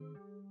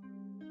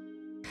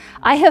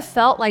I have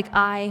felt like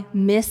I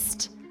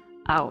missed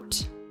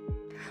out.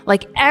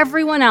 Like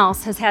everyone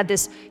else has had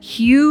this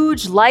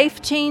huge,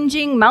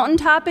 life-changing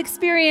mountaintop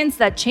experience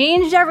that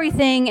changed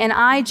everything, and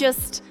I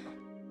just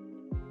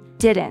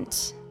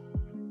didn't.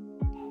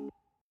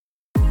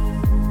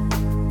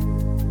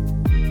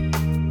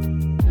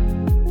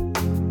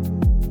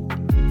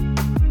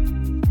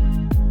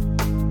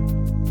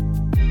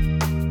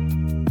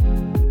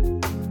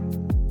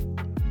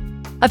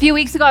 A few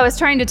weeks ago, I was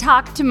trying to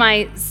talk to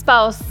my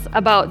spouse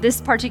about this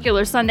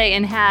particular Sunday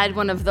and had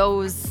one of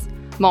those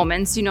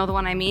moments, you know the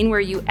one I mean, where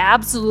you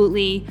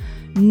absolutely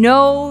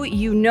know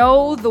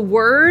the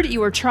word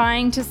you are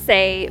trying to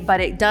say,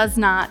 but it does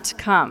not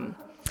come.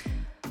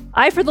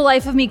 I, for the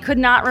life of me, could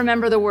not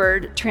remember the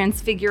word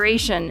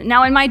transfiguration.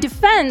 Now, in my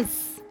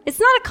defense,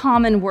 it's not a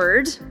common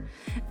word,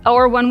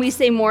 or one we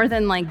say more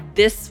than like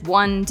this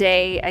one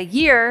day a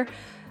year.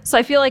 So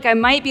I feel like I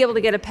might be able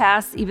to get a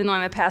pass, even though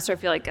I'm a pastor. I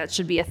feel like that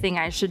should be a thing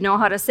I should know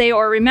how to say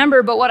or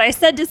remember. But what I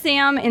said to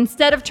Sam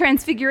instead of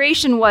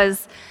transfiguration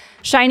was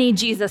Shiny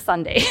Jesus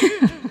Sunday.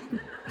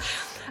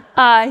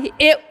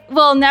 It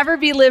will never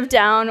be lived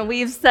down.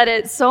 We've said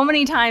it so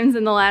many times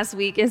in the last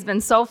week. It's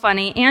been so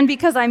funny. And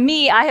because I'm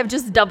me, I have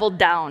just doubled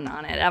down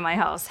on it at my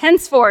house.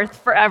 Henceforth,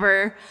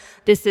 forever,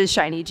 this is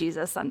Shiny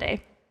Jesus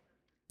Sunday.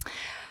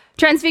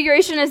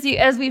 Transfiguration,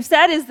 as we've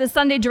said, is the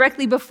Sunday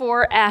directly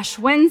before Ash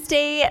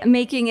Wednesday,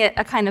 making it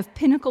a kind of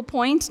pinnacle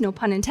point, no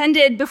pun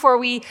intended, before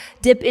we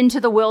dip into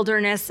the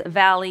wilderness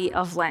valley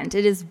of Lent.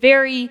 It is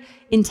very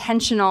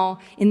intentional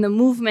in the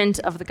movement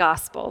of the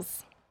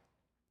Gospels.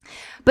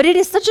 But it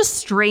is such a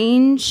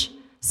strange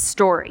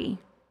story.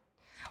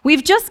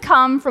 We've just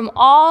come from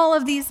all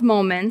of these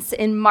moments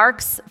in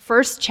Mark's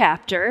first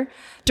chapter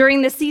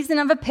during the season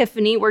of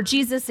Epiphany, where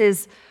Jesus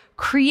is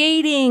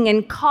creating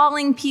and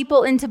calling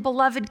people into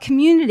beloved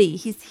community.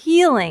 He's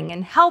healing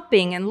and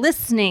helping and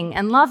listening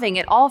and loving.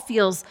 It all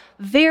feels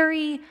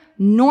very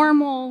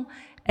normal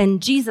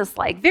and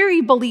Jesus-like,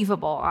 very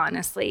believable,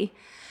 honestly.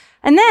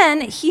 And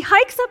then he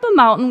hikes up a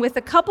mountain with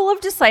a couple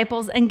of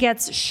disciples and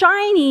gets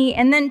shiny,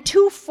 and then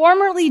two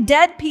formerly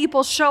dead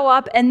people show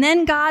up, and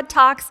then God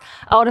talks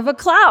out of a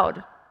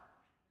cloud.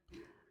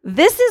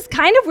 This is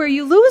kind of where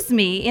you lose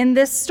me in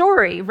this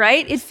story,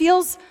 right? It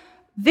feels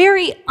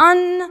very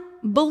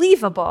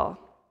unbelievable.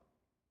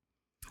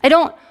 I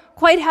don't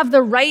quite have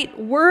the right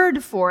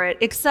word for it,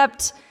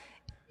 except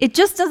it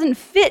just doesn't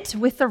fit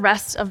with the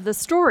rest of the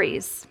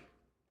stories.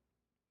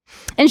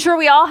 And sure,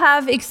 we all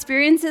have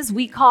experiences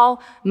we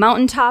call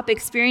mountaintop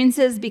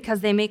experiences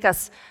because they make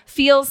us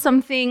feel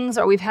some things,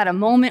 or we've had a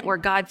moment where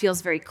God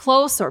feels very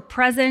close or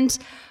present.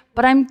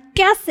 But I'm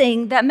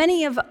guessing that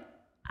many of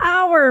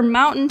our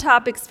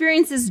mountaintop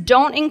experiences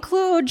don't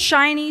include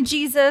shiny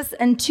Jesus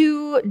and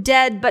two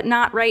dead, but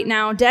not right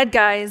now, dead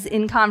guys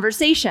in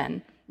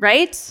conversation,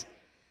 right?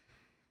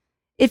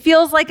 It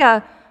feels like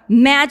a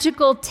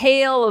magical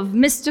tale of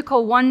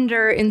mystical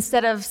wonder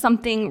instead of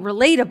something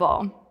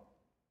relatable.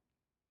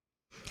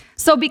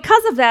 So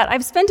because of that,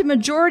 I've spent a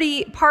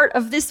majority part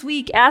of this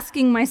week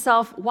asking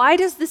myself, why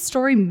does this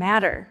story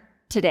matter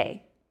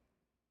today?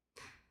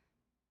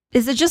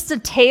 Is it just a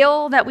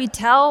tale that we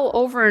tell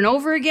over and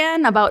over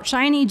again about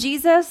shiny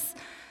Jesus?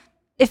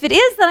 If it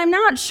is, then I'm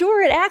not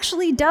sure it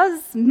actually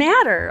does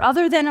matter,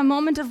 other than a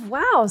moment of,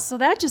 wow, so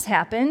that just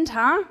happened,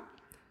 huh?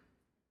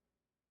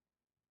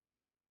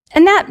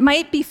 And that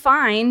might be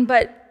fine,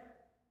 but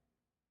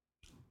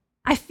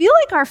I feel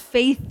like our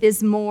faith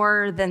is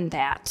more than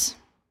that.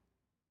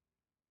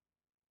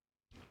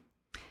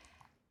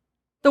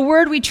 The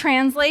word we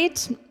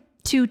translate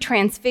to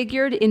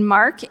transfigured in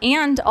Mark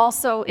and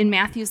also in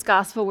Matthew's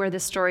gospel, where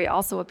this story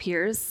also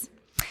appears,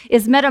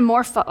 is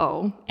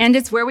metamorpho, and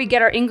it's where we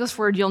get our English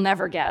word you'll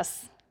never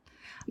guess,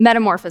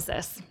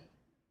 metamorphosis.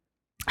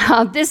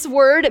 This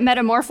word,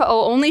 metamorpho,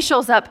 only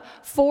shows up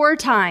 4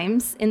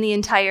 times in the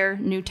entire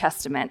New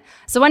Testament.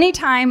 So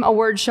anytime a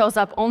word shows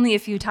up only a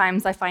few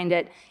times, I find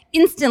it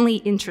instantly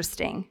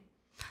interesting.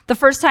 The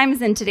first time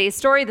is in today's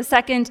story, the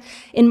second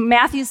in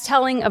Matthew's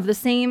telling of the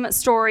same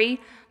story.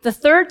 The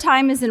third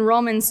time is in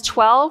Romans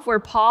 12, where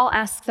Paul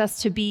asks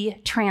us to be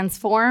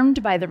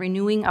transformed by the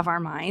renewing of our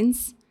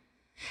minds.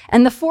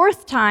 And the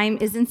fourth time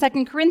is in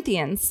 2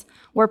 Corinthians,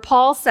 where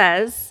Paul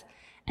says,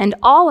 "And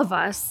all of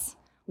us,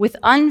 with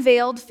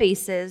unveiled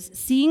faces,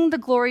 seeing the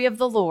glory of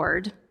the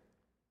Lord,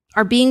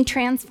 are being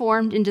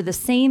transformed into the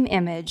same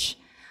image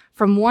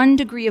from one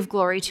degree of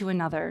glory to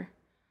another.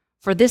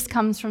 For this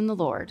comes from the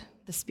Lord,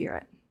 the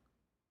Spirit."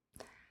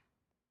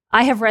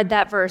 I have read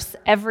that verse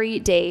every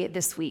day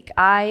this week.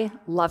 I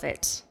love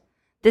it.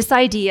 This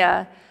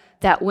idea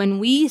that when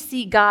we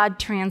see God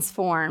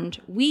transformed,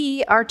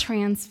 we are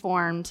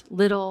transformed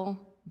little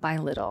by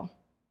little.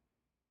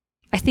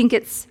 I think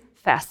it's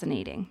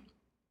fascinating.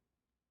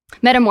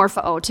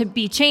 Metamorpho, to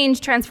be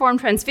changed, transformed,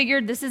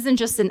 transfigured. This isn't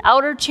just an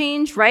outer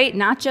change, right?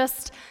 Not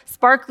just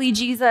sparkly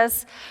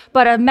Jesus,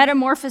 but a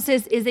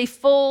metamorphosis is a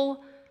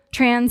full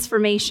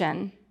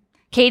transformation.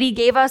 Katie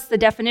gave us the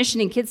definition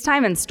in kids'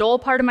 time and stole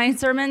part of my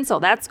sermon, so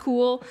that's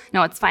cool.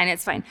 No, it's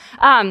fine.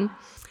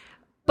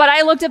 But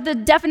I looked up the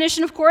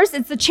definition, of course.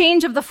 It's the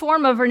change of the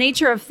form of or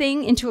nature of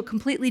thing into a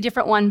completely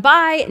different one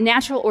by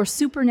natural or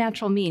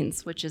supernatural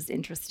means, which is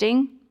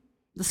interesting.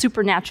 The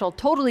supernatural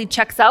totally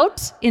checks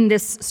out in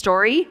this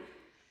story.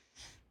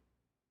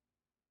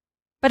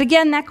 But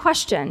again, that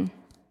question,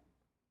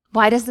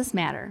 why does this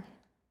matter?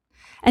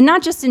 And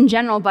not just in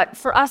general, but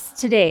for us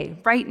today,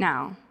 right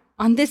now,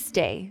 on this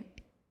day,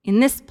 in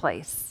this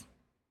place,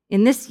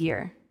 in this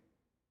year.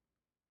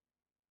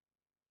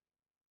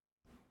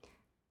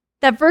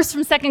 That verse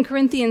from 2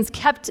 Corinthians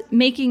kept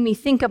making me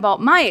think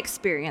about my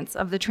experience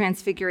of the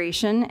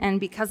Transfiguration, and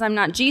because I'm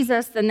not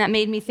Jesus, then that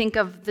made me think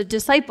of the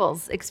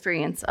disciples'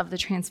 experience of the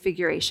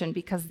Transfiguration,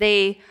 because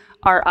they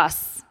are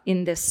us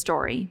in this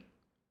story.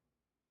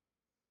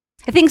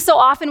 I think so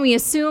often we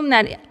assume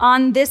that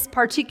on this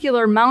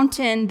particular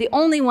mountain, the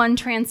only one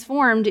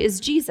transformed is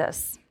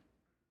Jesus.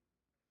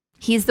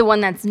 He's the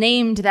one that's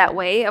named that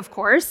way, of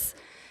course.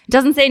 It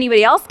doesn't say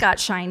anybody else got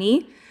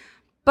shiny,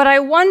 but I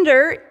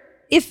wonder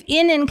if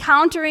in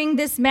encountering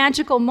this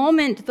magical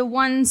moment, the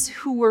ones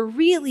who were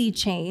really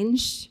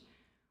changed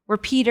were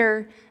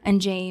Peter and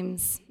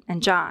James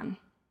and John.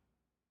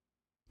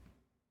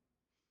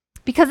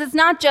 Because it's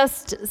not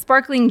just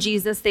sparkling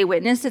Jesus they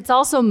witnessed, it's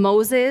also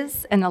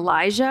Moses and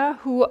Elijah,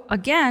 who,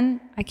 again,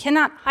 I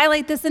cannot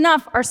highlight this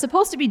enough, are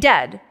supposed to be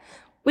dead,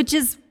 which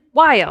is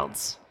wild.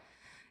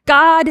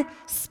 God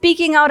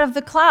speaking out of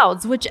the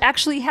clouds, which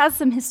actually has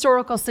some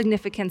historical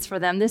significance for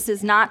them. This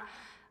is not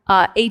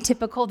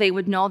atypical. They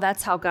would know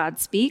that's how God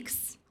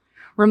speaks,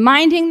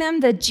 reminding them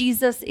that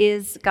Jesus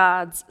is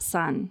God's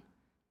Son.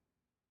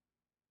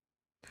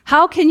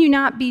 How can you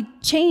not be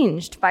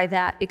changed by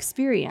that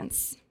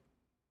experience?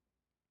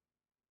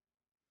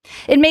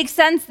 It makes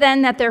sense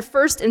then that their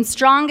first and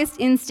strongest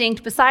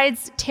instinct,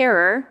 besides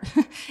terror,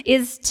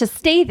 is to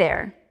stay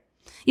there.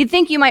 You'd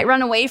think you might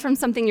run away from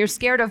something you're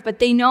scared of, but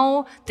they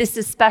know this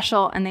is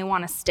special and they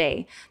want to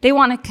stay. They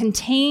want to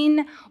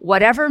contain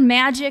whatever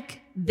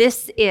magic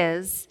this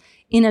is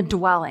in a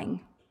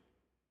dwelling.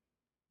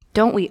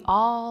 Don't we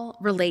all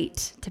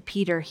relate to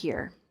Peter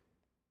here?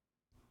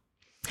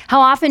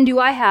 How often do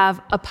I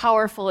have a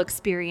powerful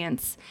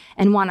experience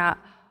and want to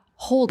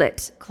hold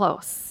it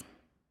close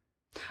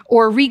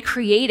or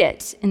recreate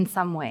it in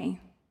some way?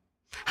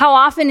 How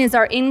often is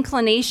our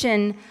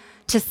inclination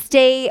to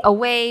stay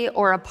away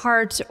or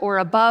apart or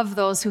above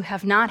those who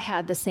have not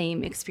had the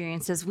same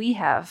experience as we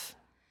have?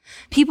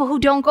 People who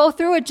don't go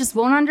through it just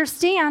won't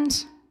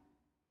understand.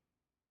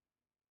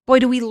 Boy,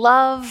 do we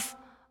love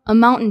a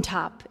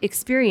mountaintop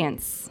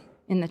experience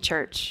in the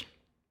church.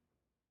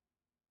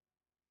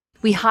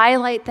 We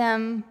highlight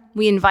them.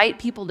 We invite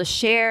people to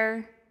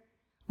share.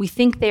 We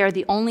think they are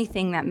the only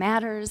thing that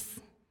matters.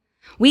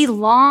 We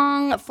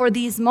long for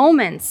these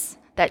moments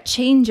that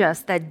change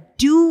us, that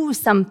do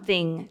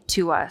something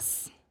to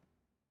us.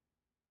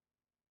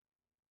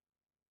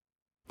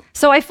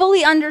 So I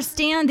fully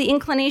understand the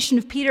inclination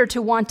of Peter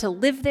to want to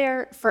live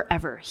there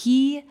forever.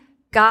 He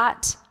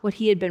got what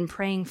he had been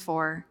praying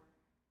for.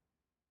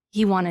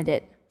 He wanted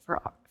it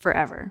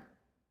forever.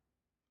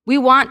 We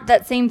want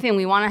that same thing.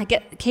 We want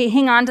to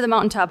hang on to the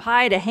mountaintop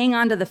high, to hang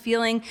on to the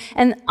feeling.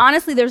 And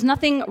honestly, there's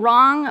nothing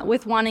wrong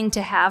with wanting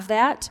to have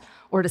that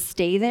or to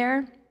stay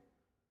there.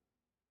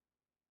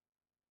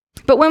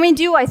 But when we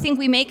do, I think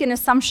we make an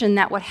assumption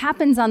that what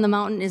happens on the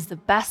mountain is the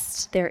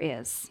best there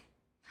is.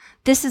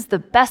 This is the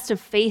best of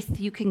faith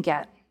you can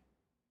get.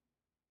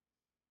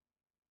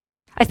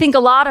 I think a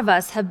lot of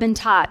us have been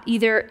taught,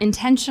 either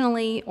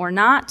intentionally or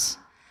not,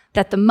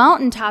 that the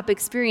mountaintop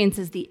experience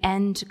is the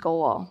end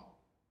goal.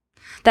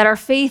 That our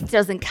faith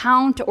doesn't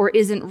count or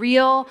isn't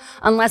real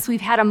unless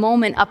we've had a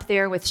moment up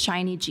there with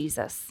shiny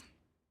Jesus.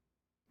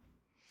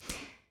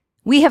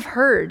 We have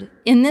heard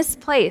in this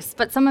place,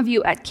 but some of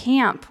you at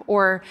camp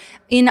or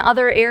in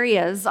other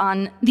areas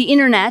on the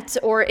internet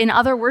or in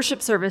other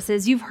worship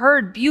services, you've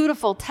heard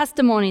beautiful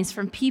testimonies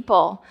from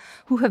people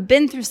who have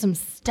been through some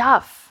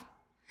stuff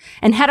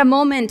and had a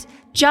moment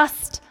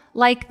just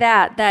like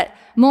that, that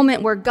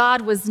moment where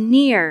God was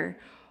near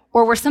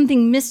or where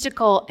something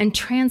mystical and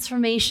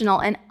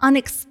transformational and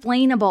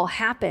unexplainable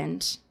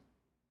happened.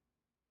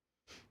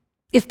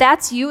 If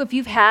that's you, if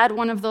you've had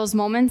one of those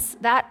moments,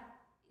 that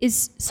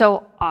is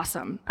so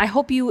awesome. I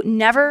hope you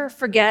never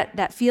forget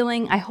that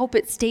feeling. I hope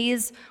it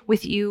stays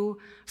with you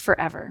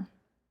forever.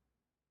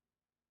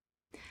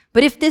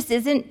 But if this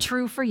isn't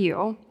true for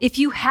you, if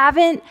you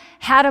haven't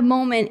had a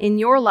moment in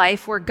your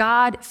life where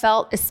God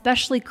felt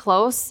especially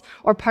close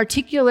or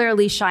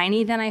particularly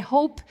shiny, then I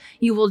hope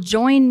you will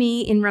join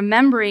me in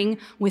remembering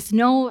with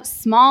no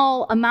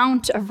small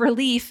amount of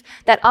relief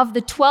that of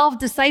the 12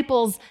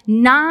 disciples,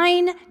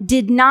 9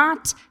 did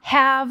not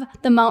have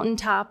the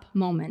mountaintop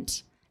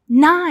moment.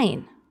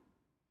 9.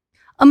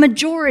 A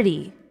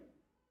majority.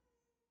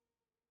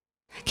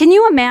 Can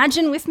you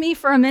imagine with me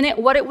for a minute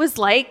what it was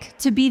like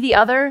to be the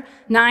other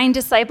 9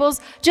 disciples?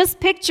 Just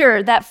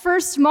picture that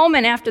first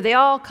moment after they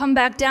all come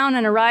back down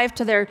and arrive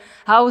to their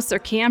house or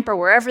camp or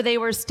wherever they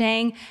were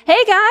staying.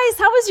 Hey guys,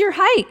 how was your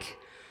hike?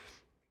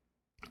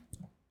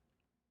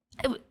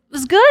 It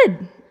was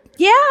good.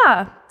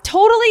 Yeah,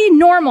 totally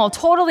normal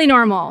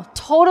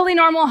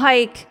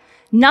hike.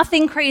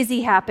 Nothing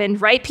crazy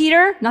happened, right,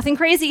 Peter? Nothing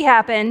crazy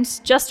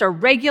happened. Just a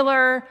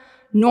regular,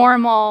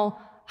 normal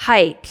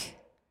hike.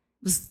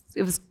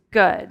 It was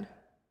good.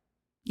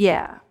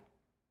 Yeah.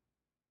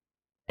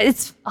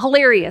 It's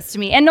hilarious to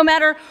me. And no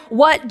matter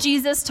what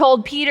Jesus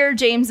told Peter,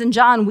 James, and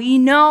John, we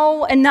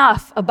know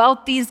enough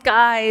about these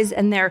guys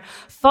and their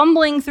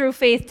fumbling through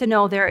faith to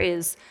know there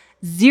is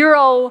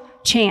zero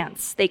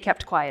chance they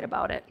kept quiet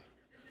about it.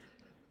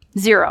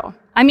 Zero.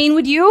 I mean,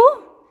 would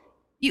you?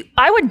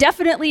 I would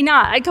definitely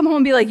not. I'd come home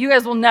and be like, you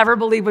guys will never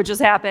believe what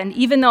just happened,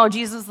 even though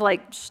Jesus is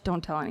like, just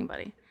don't tell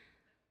anybody.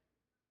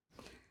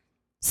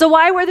 So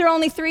why were there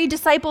only 3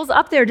 disciples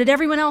up there? Did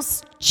everyone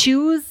else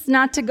choose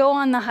not to go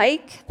on the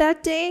hike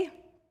that day?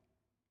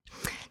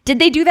 Did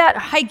they do that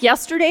hike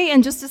yesterday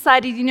and just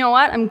decided, you know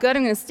what, I'm good,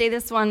 I'm going to sit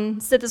this one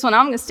out,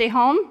 I'm going to stay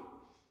home?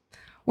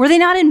 Were they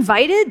not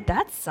invited?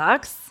 That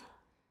sucks.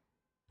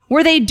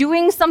 Were they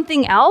doing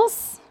something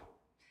else?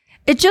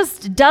 It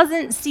just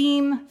doesn't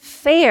seem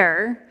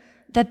fair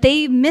that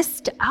they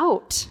missed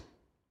out.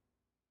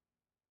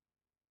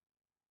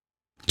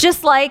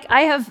 Just like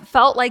I have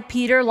felt like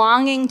Peter,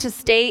 longing to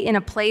stay in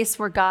a place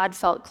where God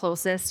felt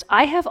closest,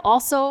 I have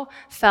also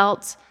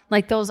felt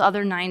like those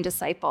other 9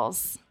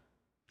 disciples.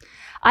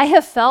 I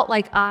have felt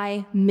like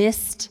I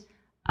missed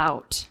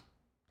out.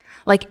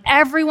 Like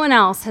everyone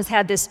else has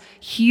had this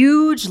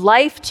huge,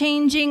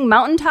 life-changing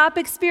mountaintop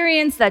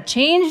experience that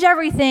changed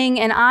everything,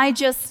 and I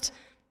just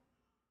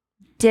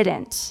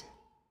didn't.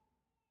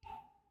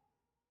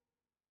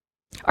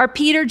 Are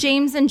Peter,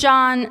 James, and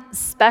John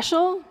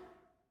special?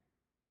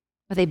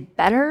 Are they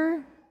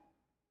better?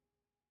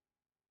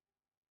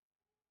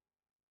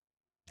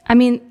 I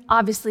mean,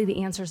 obviously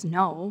the answer is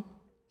no.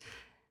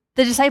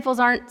 The disciples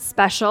aren't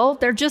special,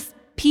 they're just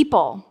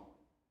people.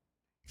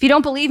 If you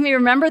don't believe me,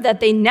 remember that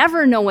they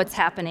never know what's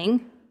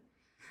happening,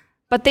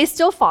 but they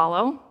still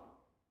follow.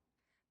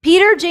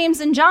 Peter,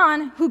 James, and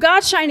John, who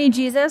got shiny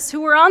Jesus,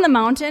 who were on the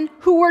mountain,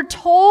 who were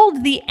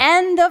told the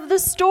end of the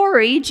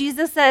story.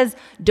 Jesus says,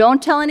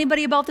 don't tell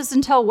anybody about this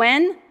until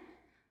when?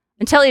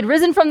 Until he'd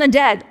risen from the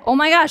dead. Oh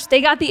my gosh,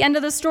 they got the end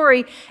of the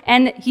story,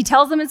 and he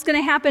tells them it's going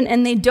to happen,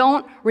 and they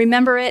don't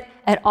remember it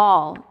at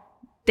all.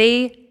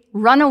 They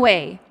run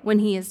away when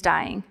he is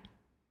dying.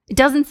 It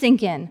doesn't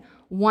sink in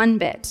one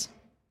bit.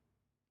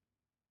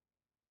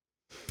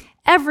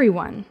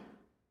 Everyone,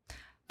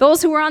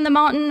 those who were on the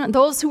mountain,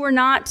 those who were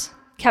not,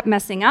 kept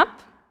messing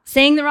up,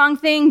 saying the wrong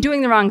thing,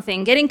 doing the wrong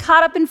thing, getting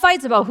caught up in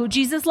fights about who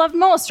Jesus loved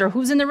most or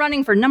who's in the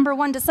running for number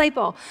 1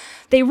 disciple.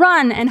 They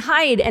run and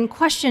hide and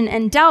question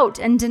and doubt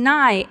and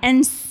deny,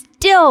 and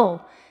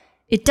still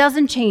it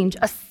doesn't change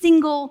a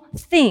single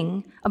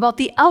thing about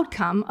the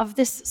outcome of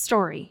this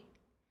story.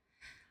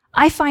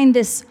 I find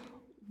this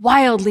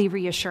wildly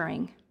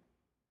reassuring.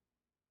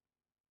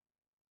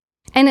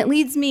 And it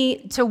leads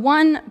me to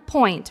one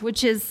point,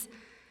 which is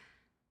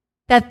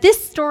that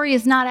this story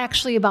is not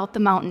actually about the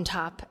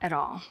mountaintop at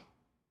all.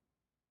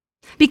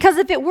 Because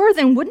if it were,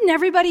 then wouldn't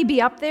everybody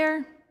be up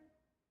there?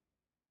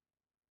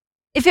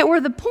 If it were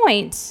the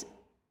point,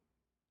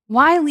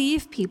 why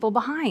leave people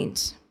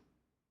behind?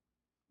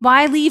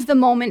 Why leave the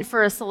moment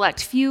for a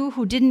select few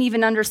who didn't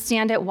even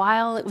understand it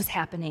while it was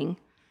happening?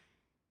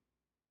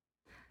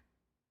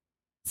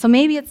 So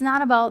maybe it's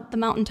not about the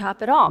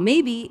mountaintop at all.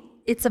 Maybe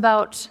it's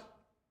about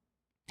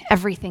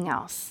everything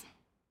else.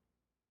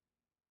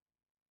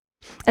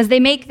 As they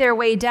make their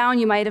way down,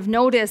 you might have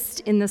noticed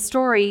in the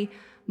story,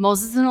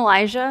 Moses and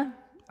Elijah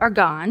are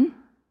gone.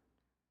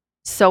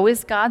 So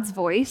is God's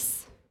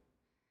voice.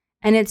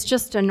 And it's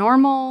just a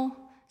normal,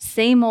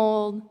 same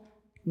old,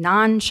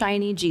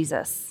 non-shiny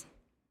Jesus.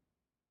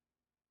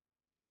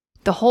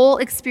 The whole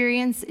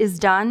experience is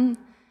done,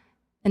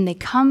 and they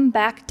come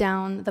back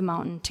down the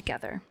mountain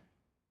together.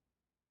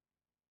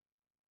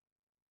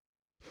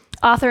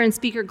 Author and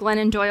speaker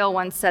Glennon Doyle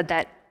once said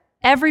that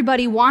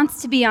everybody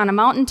wants to be on a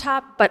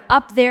mountaintop, but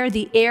up there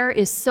the air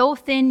is so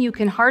thin you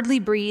can hardly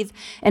breathe,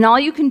 and all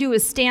you can do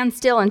is stand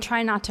still and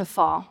try not to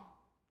fall.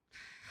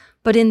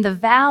 But in the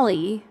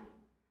valley,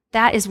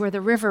 that is where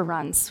the river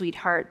runs,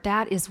 sweetheart.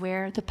 That is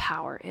where the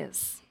power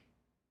is.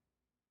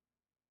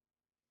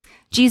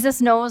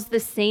 Jesus knows the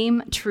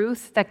same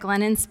truth that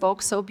Glennon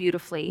spoke so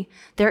beautifully.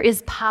 There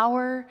is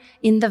power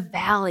in the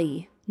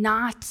valley,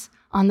 not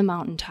on the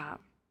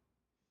mountaintop.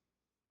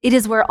 It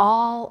is where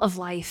all of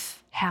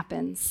life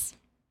happens.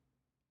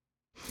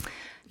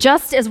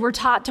 Just as we're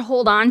taught to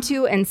hold on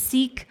to and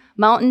seek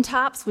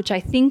mountaintops, which I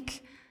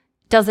think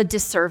does a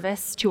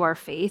disservice to our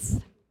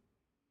faith,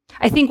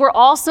 I think we're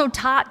also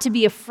taught to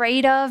be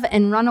afraid of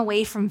and run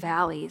away from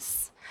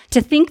valleys,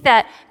 to think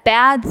that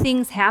bad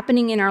things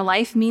happening in our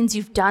life means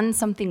you've done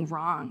something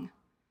wrong.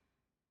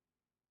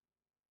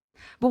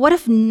 But what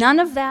if none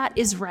of that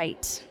is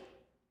right?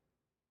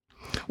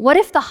 What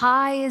if the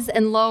highs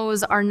and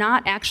lows are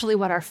not actually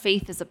what our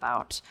faith is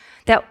about?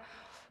 That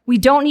We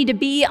don't need to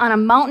be on a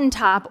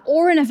mountaintop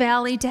or in a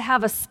valley to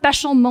have a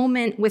special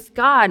moment with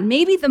God.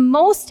 Maybe the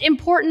most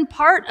important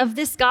part of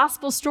this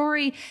gospel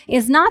story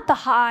is not the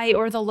high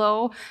or the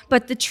low,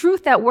 but the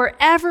truth that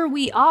wherever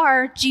we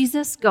are,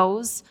 Jesus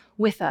goes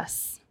with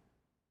us.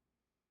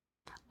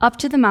 Up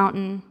to the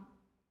mountain,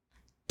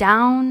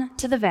 down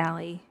to the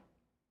valley,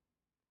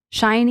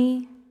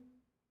 shiny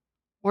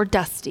or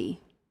dusty,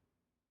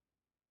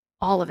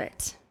 all of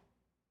it.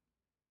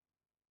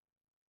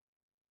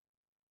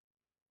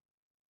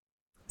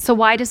 So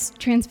why does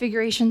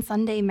Transfiguration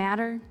Sunday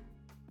matter?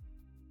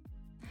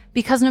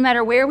 Because no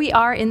matter where we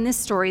are in this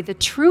story, the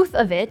truth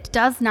of it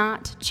does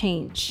not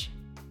change.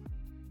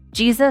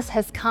 Jesus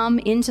has come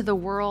into the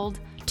world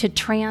to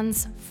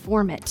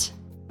transform it,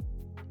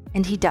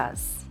 and he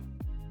does.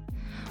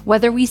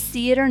 Whether we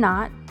see it or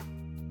not,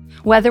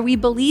 whether we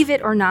believe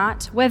it or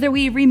not, whether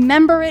we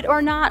remember it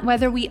or not,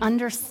 whether we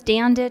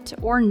understand it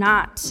or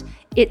not,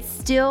 it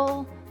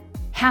still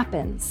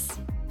happens.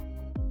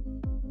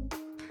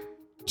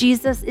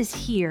 Jesus is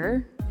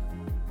here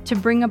to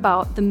bring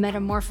about the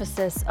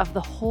metamorphosis of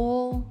the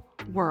whole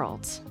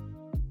world.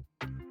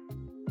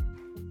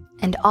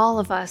 And all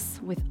of us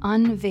with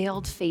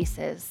unveiled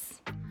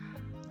faces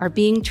are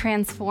being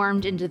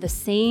transformed into the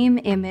same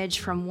image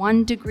from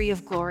one degree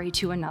of glory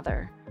to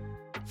another.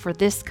 For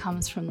this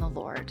comes from the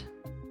Lord,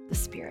 the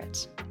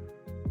Spirit.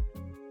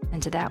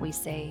 And to that we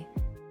say,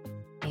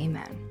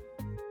 Amen.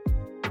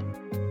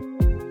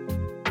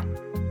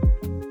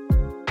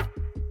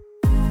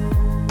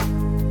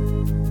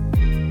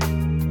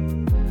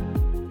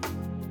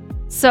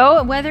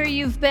 So whether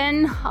you've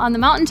been on the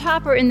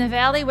mountaintop or in the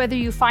valley, whether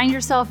you find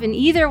yourself in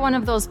either one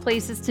of those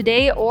places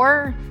today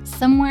or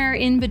somewhere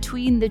in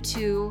between the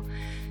two,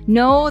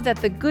 know that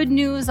the good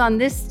news on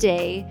this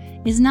day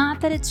is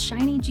not that it's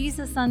Shiny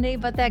Jesus Sunday,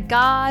 but that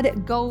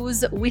God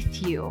goes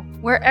with you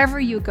wherever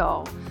you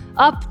go.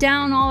 Up,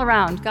 down, all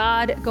around,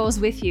 God goes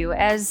with you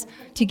as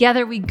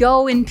together we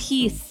go in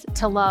peace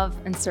to love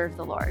and serve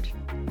the Lord.